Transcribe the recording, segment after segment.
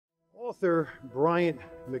author Bryant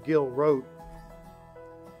McGill wrote,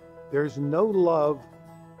 "There's no love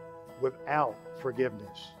without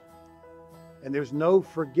forgiveness, and there's no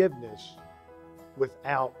forgiveness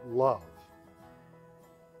without love."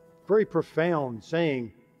 Very profound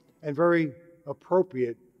saying and very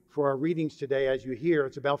appropriate for our readings today. As you hear,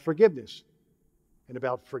 it's about forgiveness and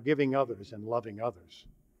about forgiving others and loving others.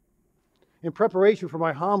 In preparation for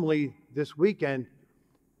my homily this weekend,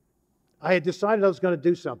 I had decided I was going to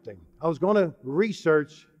do something. I was going to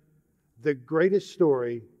research the greatest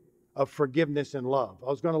story of forgiveness and love.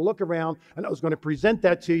 I was going to look around and I was going to present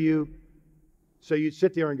that to you so you'd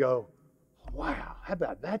sit there and go, wow, how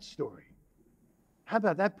about that story? How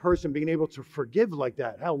about that person being able to forgive like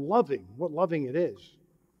that? How loving, what loving it is.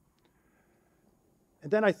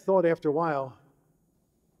 And then I thought after a while,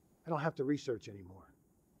 I don't have to research anymore.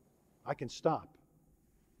 I can stop.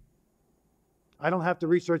 I don't have to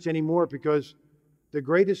research anymore because the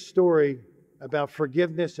greatest story about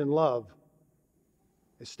forgiveness and love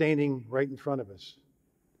is standing right in front of us.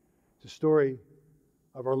 It's the story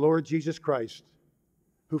of our Lord Jesus Christ,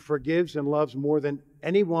 who forgives and loves more than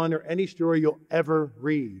anyone or any story you'll ever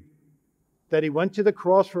read. That He went to the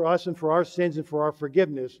cross for us and for our sins and for our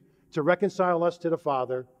forgiveness to reconcile us to the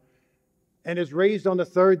Father, and is raised on the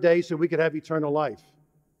third day so we could have eternal life.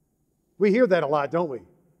 We hear that a lot, don't we?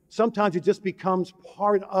 Sometimes it just becomes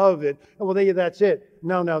part of it. Oh, well, that's it.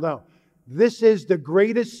 No. This is the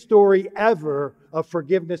greatest story ever of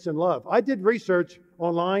forgiveness and love. I did research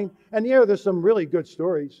online, and there's some really good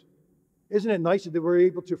stories. Isn't it nice that we're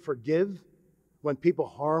able to forgive when people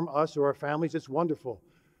harm us or our families? It's wonderful.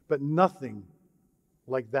 But nothing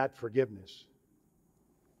like that forgiveness.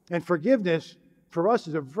 And forgiveness for us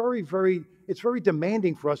is it's very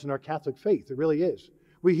demanding for us in our Catholic faith. It really is.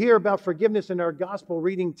 We hear about forgiveness in our gospel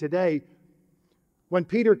reading today when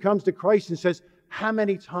Peter comes to Christ and says, how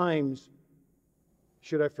many times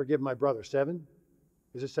should I forgive my brother? 7?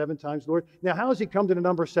 Is it 7 times, Lord? Now, how has he come to the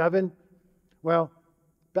number 7? Well,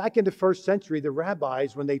 back in the first century, the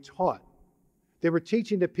rabbis, when they taught, they were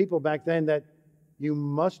teaching the people back then that you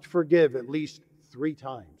must forgive at least 3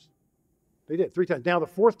 times. They did 3 times. Now, the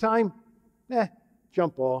 4th time,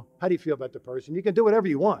 jump ball. How do you feel about the person? You can do whatever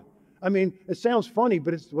you want. I mean, it sounds funny,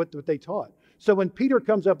 but it's what they taught. So when Peter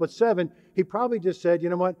comes up with 7, he probably just said, you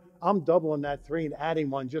know what? I'm doubling that 3 and adding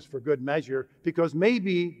 1 just for good measure, because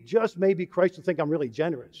maybe, just maybe, Christ will think I'm really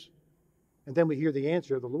generous. And then we hear the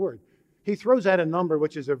answer of the Lord. He throws out a number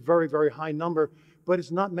which is a very, very high number, but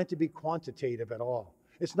it's not meant to be quantitative at all.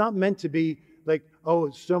 It's not meant to be like, oh,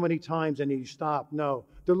 so many times and you stop. No.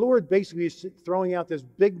 The Lord basically is throwing out this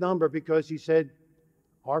big number because He said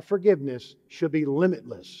our forgiveness should be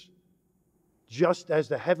limitless, just as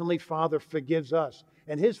the Heavenly Father forgives us.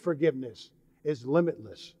 And His forgiveness is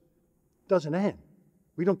limitless. It doesn't end.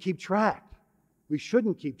 We don't keep track. We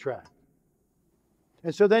shouldn't keep track.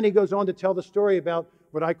 And so then He goes on to tell the story about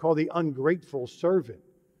what I call the ungrateful servant,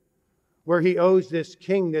 where he owes this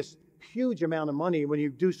king this huge amount of money. When you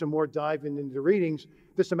do some more diving into the readings,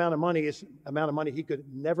 this amount of money is amount of money he could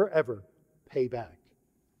never, ever pay back.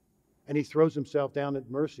 And he throws himself down at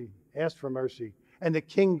mercy, asks for mercy. And the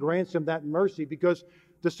king grants him that mercy because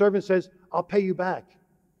the servant says, I'll pay you back.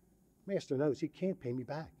 Master knows he can't pay me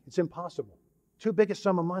back. It's impossible. Too big a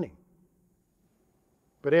sum of money.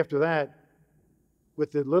 But after that,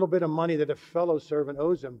 with the little bit of money that a fellow servant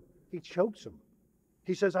owes him, he chokes him.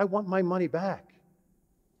 He says, I want my money back.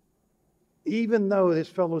 Even though his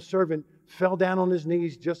fellow servant fell down on his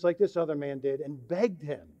knees just like this other man did and begged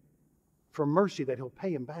him for mercy that he'll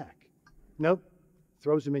pay him back. Nope,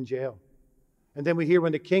 throws him in jail. And then we hear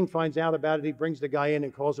when the king finds out about it, he brings the guy in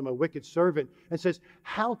and calls him a wicked servant and says,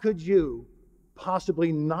 how could you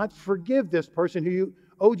possibly not forgive this person who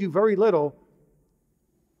owed you very little,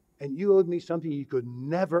 and you owed me something you could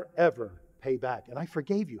never, ever pay back? And I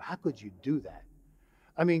forgave you. How could you do that?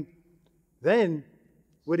 I mean, then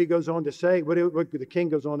what he goes on to say, what the king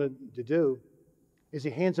goes on to do, is he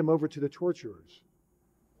hands him over to the torturers.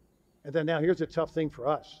 And then now here's a tough thing for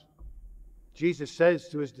us. Jesus says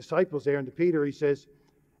to His disciples there and to Peter, He says,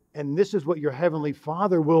 and this is what your Heavenly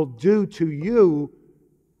Father will do to you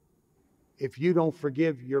if you don't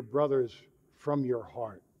forgive your brothers from your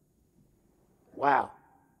heart. Wow.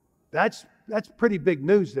 That's pretty big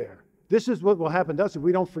news there. This is what will happen to us if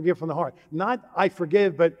we don't forgive from the heart. Not I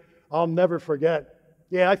forgive, but I'll never forget.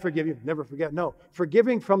 Yeah, I forgive you, never forget. No,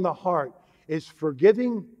 forgiving from the heart is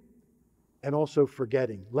forgiving and also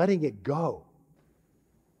forgetting, letting it go.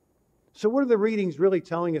 So what are the readings really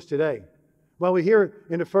telling us today? Well, we hear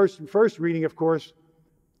in the first reading, of course,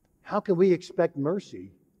 how can we expect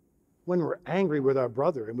mercy when we're angry with our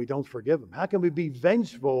brother and we don't forgive him? How can we be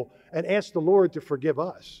vengeful and ask the Lord to forgive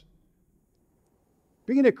us?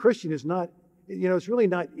 Being a Christian is not, it's really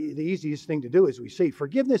not the easiest thing to do, as we see.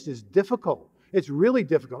 Forgiveness is difficult. It's really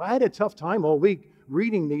difficult. I had a tough time all week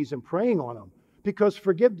reading these and praying on them, because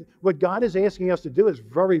what God is asking us to do is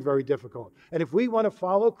very, very difficult. And if we want to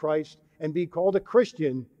follow Christ and be called a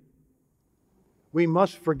Christian, we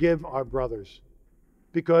must forgive our brothers.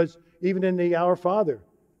 Because even in the Our Father,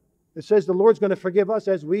 it says the Lord's going to forgive us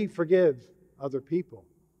as we forgive other people.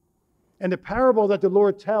 And the parable that the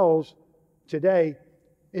Lord tells today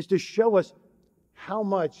is to show us how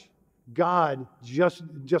much God just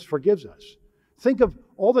forgives us. Think of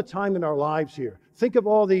all the time in our lives here. Think of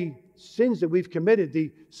all the sins that we've committed,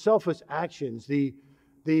 the selfish actions, the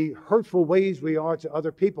hurtful ways we are to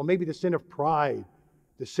other people. Maybe the sin of pride,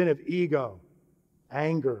 the sin of ego,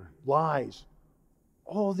 anger, lies.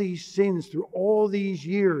 All these sins through all these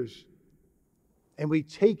years. And we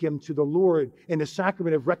take him to the Lord in the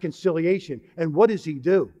sacrament of reconciliation. And what does he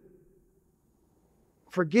do?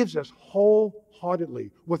 Forgives us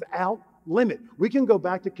wholeheartedly, without limit. We can go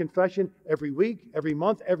back to confession every week, every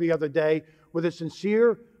month, every other day with a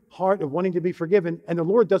sincere heart of wanting to be forgiven, and the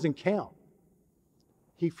Lord doesn't count.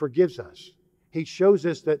 He forgives us. He shows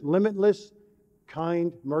us that limitless,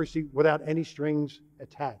 kind mercy without any strings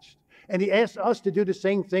attached. And he asks us to do the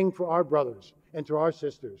same thing for our brothers and to our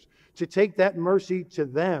sisters, to take that mercy to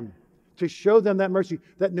them, to show them that mercy,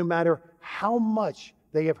 that no matter how much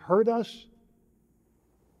they have hurt us,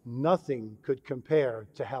 nothing could compare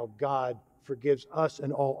to how God forgives us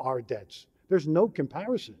and all our debts. There's no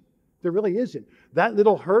comparison. There really isn't. That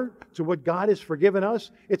little hurt to what God has forgiven us,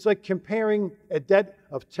 it's like comparing a debt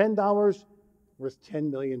of $10 worth $10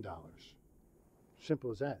 million.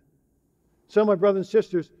 Simple as that. So, my brothers and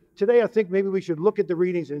sisters, today I think maybe we should look at the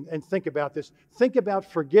readings and think about this. Think about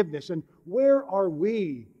forgiveness and where are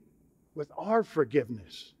we with our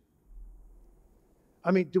forgiveness? I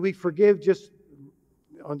mean, do we forgive just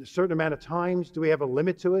on a certain amount of times? Do we have a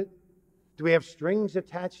limit to it? Do we have strings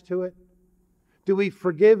attached to it? Do we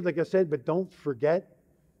forgive, like I said, but don't forget?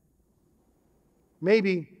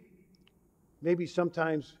 Maybe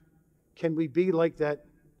sometimes can we be like that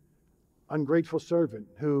ungrateful servant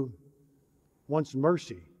who wants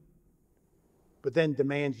mercy, but then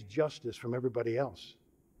demands justice from everybody else?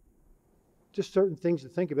 Just certain things to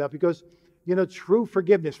think about, because, true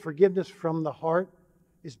forgiveness from the heart,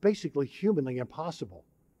 is basically humanly impossible.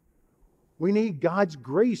 We need God's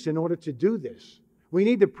grace in order to do this. We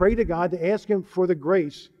need to pray to God to ask him for the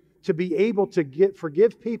grace to be able to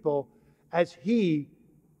forgive people as he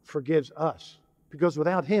forgives us. Because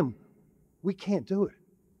without him, we can't do it.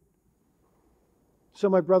 So,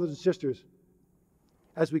 my brothers and sisters,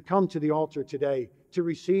 as we come to the altar today to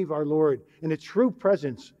receive our Lord in the true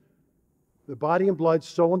presence, the body and blood,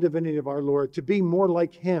 soul and divinity of our Lord, to be more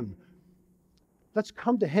like him, let's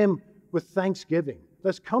come to him with thanksgiving.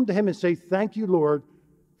 Let's come to him and say, thank you, Lord,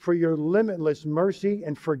 for your limitless mercy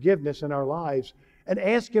and forgiveness in our lives, and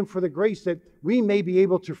ask him for the grace that we may be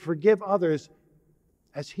able to forgive others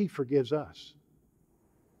as he forgives us.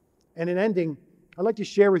 And in ending, I'd like to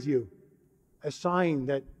share with you a sign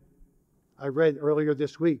that I read earlier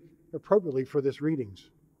this week, appropriately for this readings.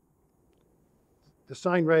 The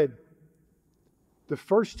sign read, "The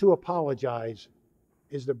first to apologize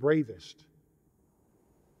is the bravest.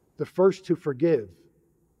 The first to forgive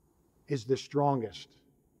is the strongest.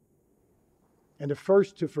 And the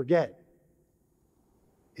first to forget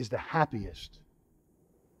is the happiest."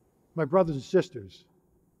 My brothers and sisters,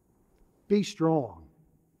 be strong,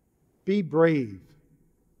 be brave,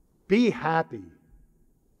 be happy,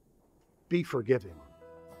 be forgiving.